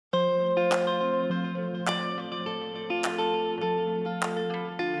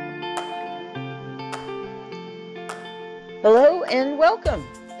Hello and welcome.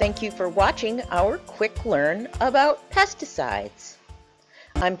 Thank you for watching our quick learn about pesticides.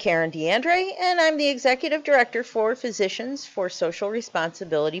 I'm Karen DeAndre and I'm the Executive Director for Physicians for Social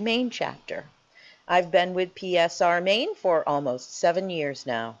Responsibility Maine chapter. I've been with PSR Maine for almost 7 years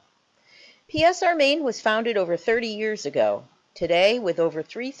now. PSR Maine was founded over 30 years ago. Today, with over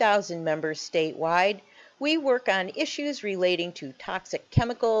 3,000 members statewide, we work on issues relating to toxic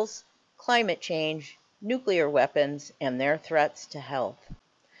chemicals, climate change, nuclear weapons, and their threats to health.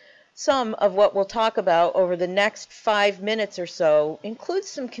 Some of what we'll talk about over the next 5 minutes or so includes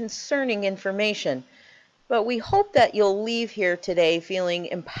some concerning information, but we hope that you'll leave here today feeling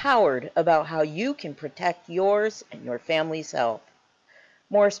empowered about how you can protect yours and your family's health.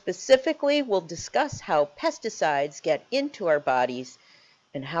 More specifically, we'll discuss how pesticides get into our bodies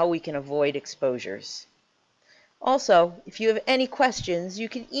and how we can avoid exposures. Also, if you have any questions, you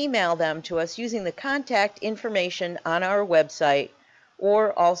can email them to us using the contact information on our website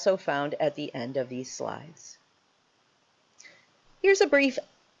or also found at the end of these slides. Here's a brief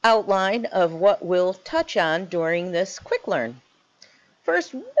outline of what we'll touch on during this quick learn.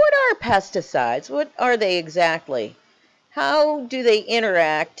 First, what are pesticides? What are they exactly? How do they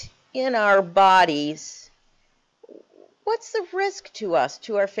interact in our bodies? What's the risk to us,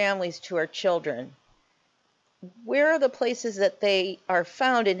 to our families, to our children? Where are the places that they are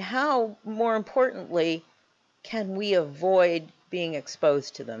found, and how, more importantly, can we avoid being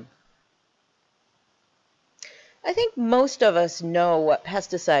exposed to them? I think most of us know what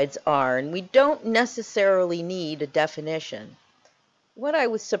pesticides are, and we don't necessarily need a definition. What I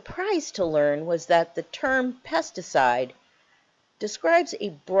was surprised to learn was that the term pesticide describes a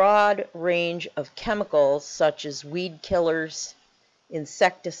broad range of chemicals such as weed killers,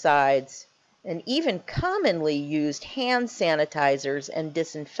 insecticides, and even commonly used hand sanitizers and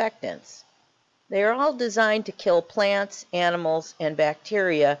disinfectants. They are all designed to kill plants, animals, and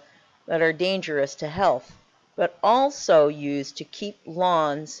bacteria that are dangerous to health, but also used to keep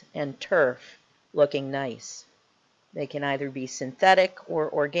lawns and turf looking nice. They can either be synthetic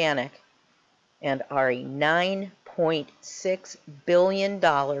or organic and are a $9.6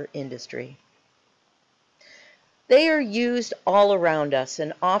 billion industry. They are used all around us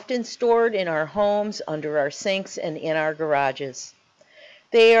and often stored in our homes, under our sinks, and in our garages.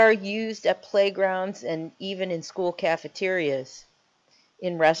 They are used at playgrounds and even in school cafeterias,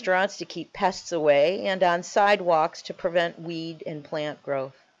 in restaurants to keep pests away, and on sidewalks to prevent weed and plant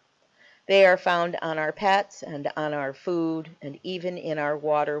growth. They are found on our pets and on our food and even in our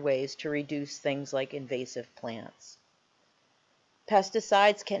waterways to reduce things like invasive plants.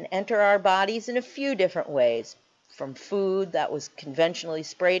 Pesticides can enter our bodies in a few different ways, from food that was conventionally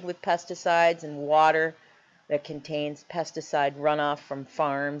sprayed with pesticides and water that contains pesticide runoff from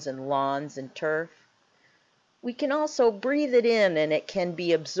farms and lawns and turf. We can also breathe it in, and it can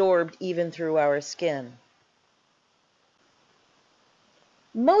be absorbed even through our skin.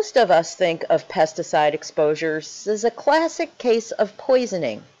 Most of us think of pesticide exposures as a classic case of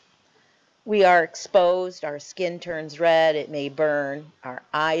poisoning. We are exposed, our skin turns red, it may burn, our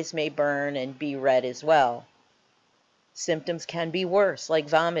eyes may burn and be red as well. Symptoms can be worse, like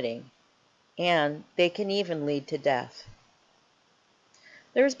vomiting, and they can even lead to death.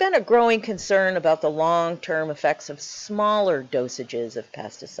 There's been a growing concern about the long-term effects of smaller dosages of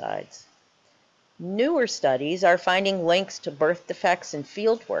pesticides. Newer studies are finding links to birth defects in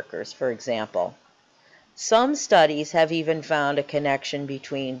field workers, for example. Some studies have even found a connection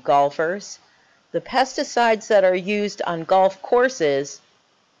between golfers, the pesticides that are used on golf courses,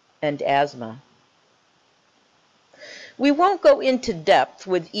 and asthma. We won't go into depth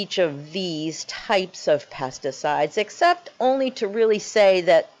with each of these types of pesticides, except only to really say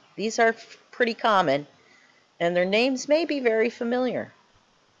that these are pretty common, and their names may be very familiar.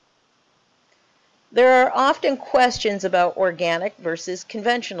 There are often questions about organic versus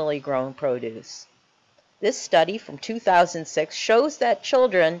conventionally grown produce. This study from 2006 shows that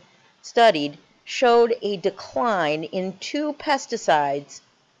children studied showed a decline in 2 pesticides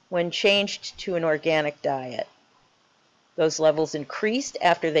when changed to an organic diet. Those levels increased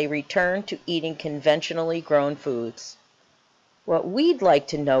after they returned to eating conventionally grown foods. What we'd like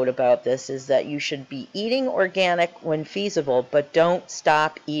to note about this is that you should be eating organic when feasible, but don't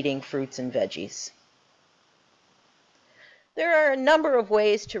stop eating fruits and veggies. There are a number of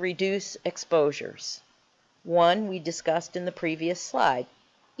ways to reduce exposures. One we discussed in the previous slide,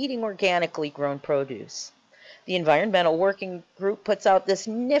 eating organically grown produce. The Environmental Working Group puts out this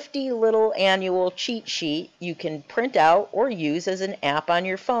nifty little annual cheat sheet you can print out or use as an app on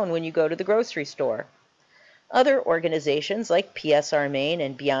your phone when you go to the grocery store. Other organizations like PSR Maine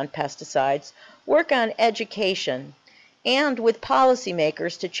and Beyond Pesticides work on education and with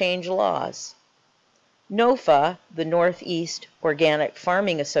policymakers to change laws. NOFA, the Northeast Organic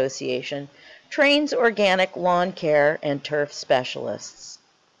Farming Association, trains organic lawn care and turf specialists.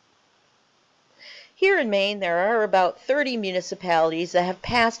 Here in Maine, there are about 30 municipalities that have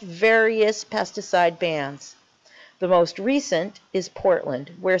passed various pesticide bans. The most recent is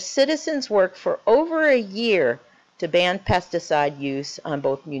Portland, where citizens worked for over a year to ban pesticide use on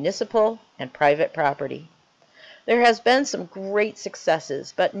both municipal and private property. There has been some great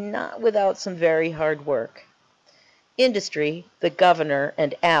successes, but not without some very hard work. Industry, the governor,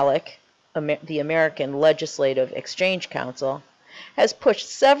 and ALEC, the American Legislative Exchange Council, has pushed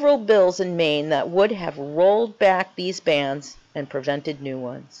several bills in Maine that would have rolled back these bans and prevented new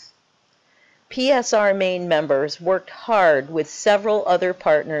ones. PSR Maine members worked hard with several other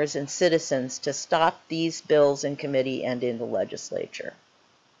partners and citizens to stop these bills in committee and in the legislature.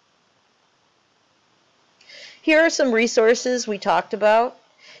 Here are some resources we talked about.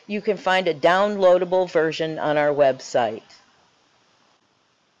 You can find a downloadable version on our website.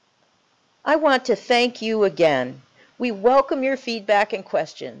 I want to thank you again. We welcome your feedback and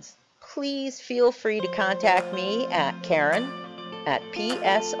questions. Please feel free to contact me at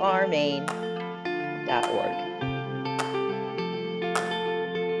Karen@psrmaine.org.